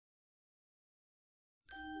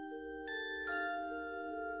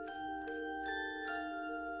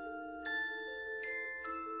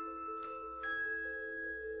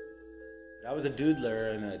I was a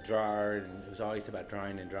doodler and a drawer, and it was always about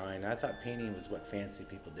drawing and drawing. I thought painting was what fancy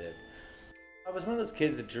people did. I was one of those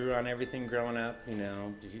kids that drew on everything growing up, you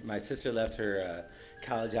know. My sister left her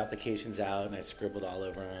college applications out, and I scribbled all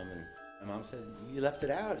over them. And my mom said, "You left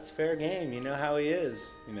it out. It's fair game. You know how he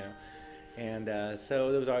is, you know." And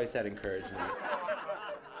so there was always that encouragement.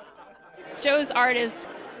 Joe's art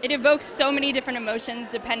it evokes so many different emotions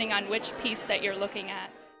depending on which piece that you're looking at.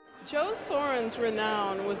 Joe Sorren's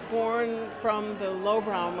renown was born from the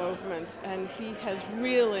lowbrow movement, and he has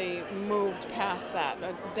really moved past that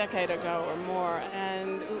a decade ago or more,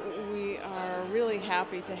 and we are really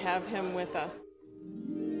happy to have him with us.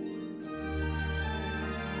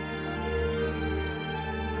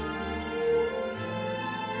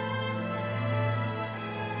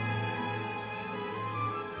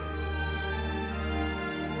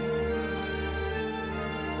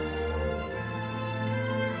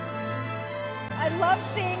 I love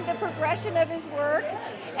seeing the progression of his work,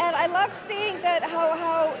 and I love seeing that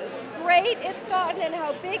how great it's gotten and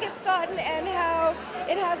how big it's gotten and how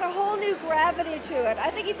it has a whole new gravity to it. I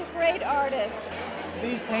think he's a great artist.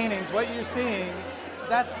 These paintings, what you're seeing,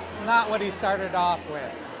 that's not what he started off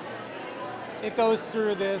with. It goes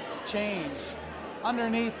through this change.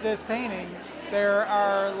 Underneath this painting, there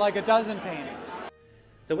are like a dozen paintings.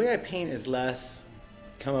 The way I paint is less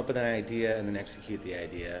come up with an idea and then execute the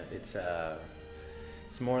idea.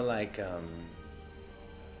 It's more like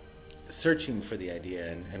searching for the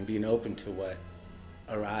idea and being open to what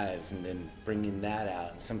arrives and then bringing that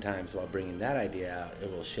out. And sometimes while bringing that idea out,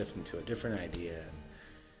 it will shift into a different idea.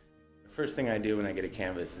 The first thing I do when I get a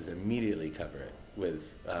canvas is immediately cover it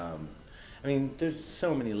with, I mean, there's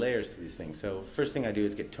so many layers to these things. So first thing I do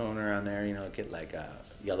is get toner on there, you know, get like a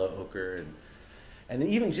yellow ochre, and then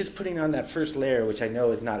even just putting on that first layer, which I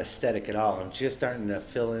know is not aesthetic at all, I'm just starting to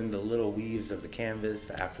fill in the little weaves of the canvas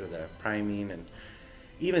after the priming, and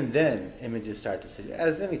even then, images start to suggest,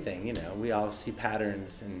 as anything, you know, we all see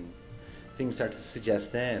patterns and things start to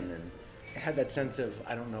suggest then, and I have that sense of,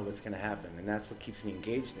 I don't know what's going to happen, and that's what keeps me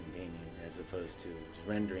engaged in painting as opposed to just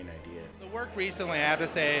rendering ideas. The work recently, I have to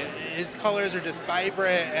say, his colors are just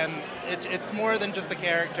vibrant, and it's more than just the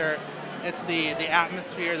character, it's the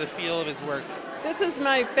atmosphere, the feel of his work. This is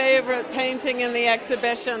my favorite painting in the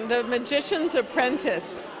exhibition, The Magician's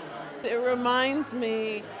Apprentice. It reminds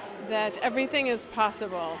me that everything is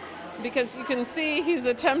possible, because you can see he's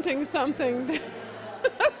attempting something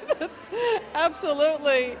that's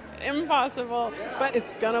absolutely impossible, but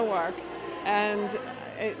it's gonna work. And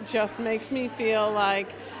it just makes me feel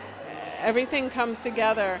like everything comes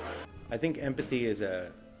together. I think empathy is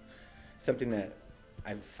something that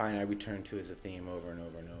I find I return to as a theme over and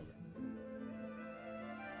over and over.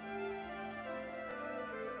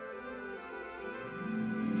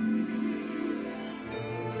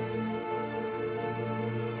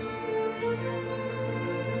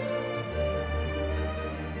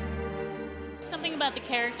 Something about the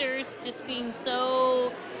characters just being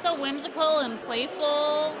so whimsical and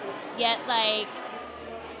playful, yet like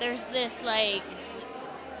there's this like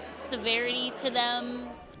severity to them.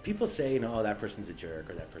 People say, you know, oh, that person's a jerk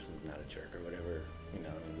or that person's not a jerk or whatever, you know,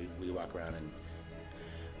 and we walk around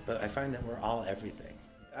but I find that we're all everything.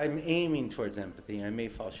 I'm aiming towards empathy. I may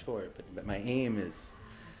fall short, but my aim is,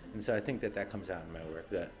 and so I think that comes out in my work,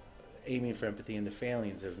 that aiming for empathy and the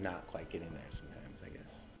failings of not quite getting there sometimes, I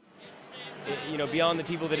guess. You know, beyond the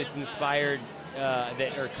people that it's inspired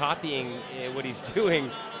that are copying what he's doing,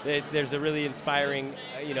 there's a really inspiring,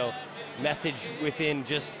 you know, message within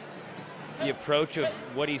just the approach of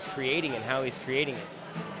what he's creating and how he's creating it.